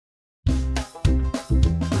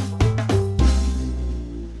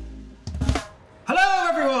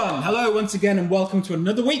once again, and welcome to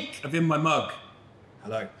another week of In My Mug.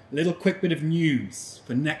 Hello. A little quick bit of news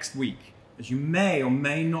for next week. As you may or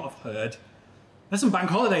may not have heard, there's some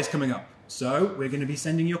bank holidays coming up. So we're going to be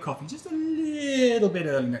sending your coffee just a little bit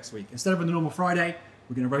early next week. Instead of on the normal Friday,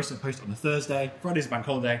 we're going to roast and post it on a Thursday. Friday's a bank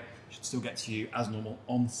holiday. It should still get to you as normal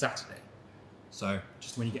on Saturday. So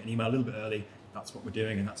just when you get an email a little bit early, that's what we're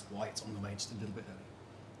doing, and that's why it's on the way just a little bit early.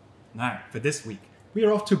 Now, for this week, we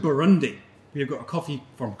are off to Burundi. We have got a coffee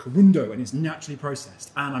from Kirundo, and it's naturally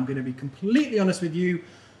processed. And I'm going to be completely honest with you,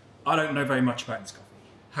 I don't know very much about this coffee.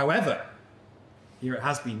 However, here it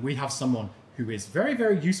has been, we have someone who is very,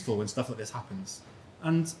 very useful when stuff like this happens.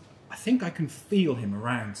 And I think I can feel him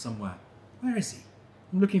around somewhere. Where is he?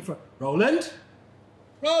 I'm looking for Roland?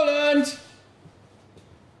 Roland!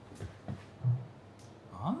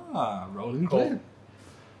 Ah, Roland Glynn.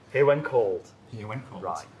 Here when called. Here when called.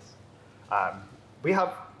 Right. We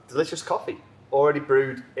have delicious coffee already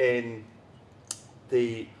brewed in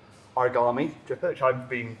the origami dripper, which I've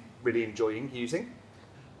been really enjoying using.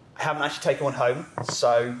 I haven't actually taken one home,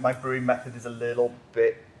 so my brewing method is a little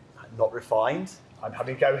bit not refined. I'm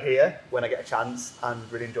having to go here when I get a chance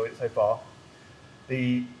and really enjoyed it so far.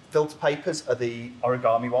 The filter papers are the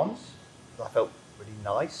origami ones. I felt really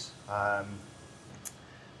nice.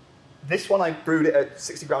 This one I brewed it at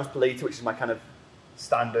 60 grams per litre, which is my kind of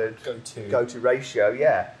standard go-to ratio.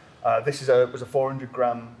 Yeah, this was a 400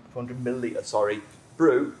 milliliter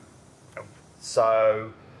brew.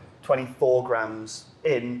 So 24 grams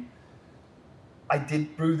in. I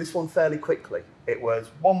did brew this one fairly quickly. It was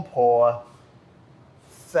one pour,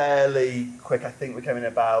 fairly quick. I think we came in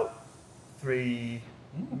about 3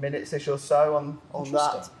 minutes-ish or so on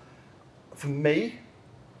that. For me,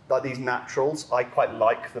 like these naturals, I quite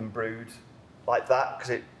like them brewed like that because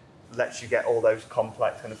it lets you get all those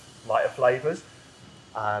complex kind of lighter flavours.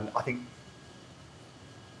 And I think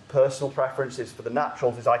personal preferences for the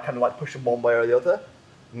naturals is I kind of like push them one way or the other.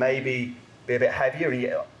 Maybe be a bit heavier and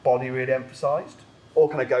get body really emphasised, or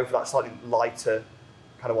kind of go for that slightly lighter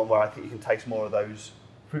kind of one where I think you can taste more of those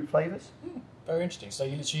fruit flavours. Very interesting. So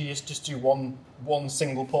you literally just do one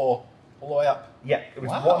single pour all the way up? Yeah, it was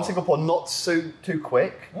one single pour, not too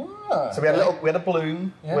quick. So we had a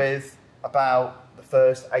bloom with about the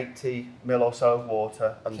first 80 ml or so of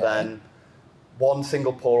water, and then one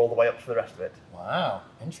single pour all the way up to the rest of it. Wow,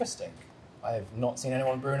 interesting. I have not seen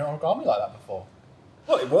anyone brewing an origami like that before.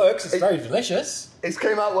 Well, it works. It's very delicious. It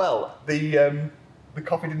came out well. The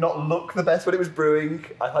coffee did not look the best when it was brewing.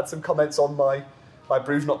 I had some comments on my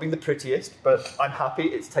brews not being the prettiest, but I'm happy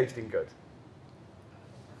it's tasting good.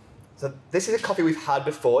 So this is a coffee we've had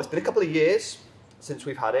before. It's been a couple of years since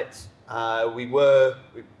we've had it. We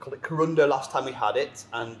called it Kirundo last time we had it,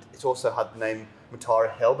 and it's also had the name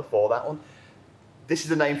Mutara Hill before that one. This is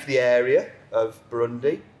the name for the area of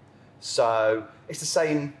Burundi. So it's the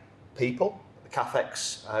same people, the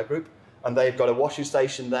Cafex group, and they've got a washing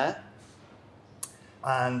station there.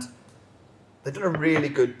 And they've done a really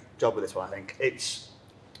good job with this one, I think. It's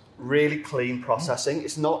really clean processing.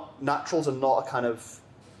 It's not, naturals are not a kind of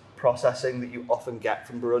processing that you often get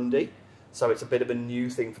from Burundi. So it's a bit of a new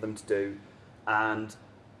thing for them to do. And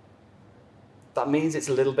that means it's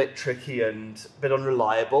a little bit tricky and a bit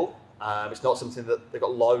unreliable. It's not something that they've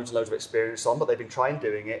got loads and loads of experience on, but they've been trying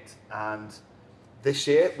doing it. And this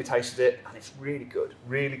year we tasted it, and it's really good,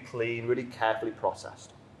 really clean, really carefully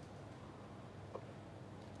processed.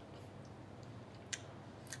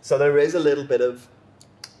 So there is a little bit of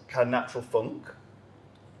kind of natural funk.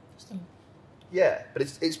 Yeah, but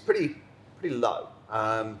it's pretty low.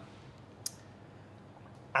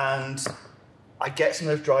 And I get some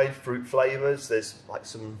of those dried fruit flavours. There's like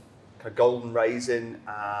some kind of golden raisin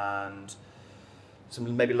and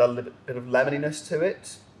some maybe a little bit of lemoniness to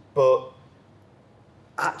it. But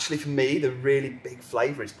actually for me, the really big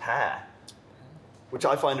flavour is pear, which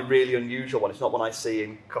I find a really unusual one. It's not one I see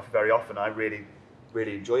in coffee very often. I really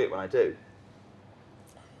enjoy it when I do.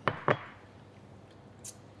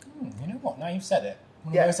 You know what? Now you've said it.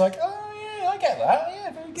 I was like, oh yeah, I get that.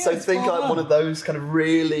 Yeah, very good. So think like one of those kind of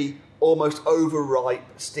really almost overripe,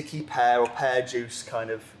 sticky pear or pear juice kind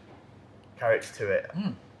of character to it.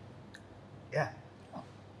 Yeah.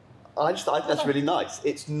 I just think that's really nice.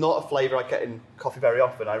 It's not a flavour I get in coffee very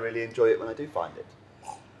often. I really enjoy it when I do find it.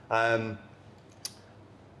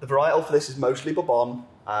 The varietal for this is mostly Bourbon,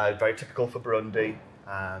 very typical for Burundi.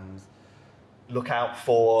 And look out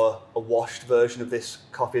for a washed version of this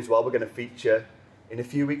coffee as well. We're going to feature in a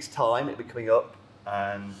few weeks' time. It'll be coming up,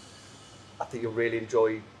 and I think you'll really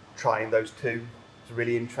enjoy trying those two. It's a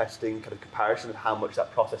really interesting kind of comparison of how much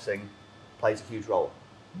that processing plays a huge role.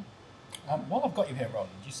 While I've got you here,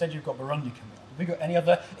 Roland, you said you've got Burundi coming up. we got any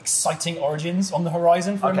other exciting origins on the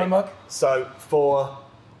horizon for my mug? So for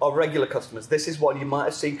our regular customers, this is one you might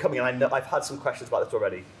have seen coming, and I know I've had some questions about this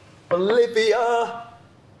already. Bolivia!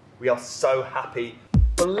 We are so happy.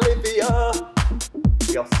 Bolivia!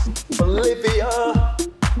 Bolivia!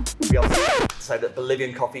 We are to say that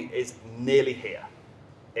Bolivian coffee is nearly here.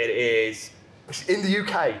 It is in the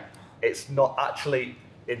UK. It's not actually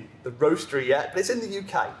in the roastery yet, but it's in the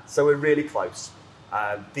UK, so we're really close.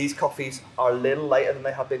 These coffees are a little later than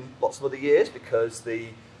they have been lots of other years because the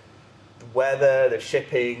weather, the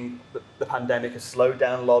shipping, the pandemic has slowed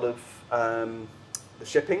down a lot of the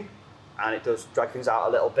shipping, and it does drag things out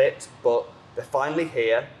a little bit, but they're finally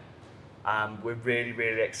here. We're really,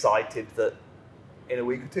 really excited that in a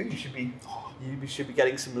week or two you should be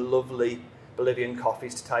getting some lovely Bolivian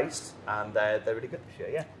coffees to taste, and they're really good this year,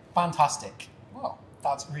 yeah. Fantastic. Well,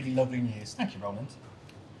 that's really lovely news. Thank you, Roland.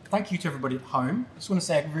 Thank you to everybody at home. I just want to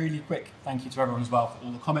say a really quick thank you to everyone as well for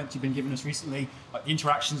all the comments you've been giving us recently. Like, the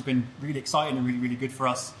interaction's been really exciting and really, really good for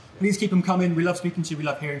us. Please keep them coming. We love speaking to you. We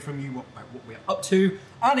love hearing from you, what we're up to.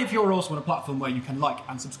 And if you're also on a platform where you can like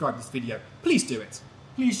and subscribe to this video, please do it.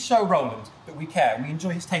 Please show Roland that we care and we enjoy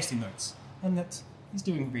his tasting notes and that he's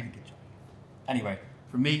doing a really good job. Anyway,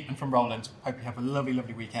 from me and from Roland, hope you have a lovely,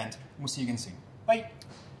 lovely weekend, and we'll see you again soon. Bye.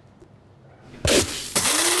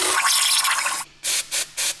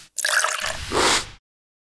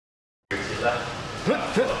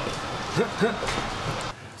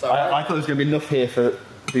 I thought there was going to be enough here for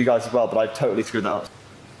you guys as well, but I totally screwed that up.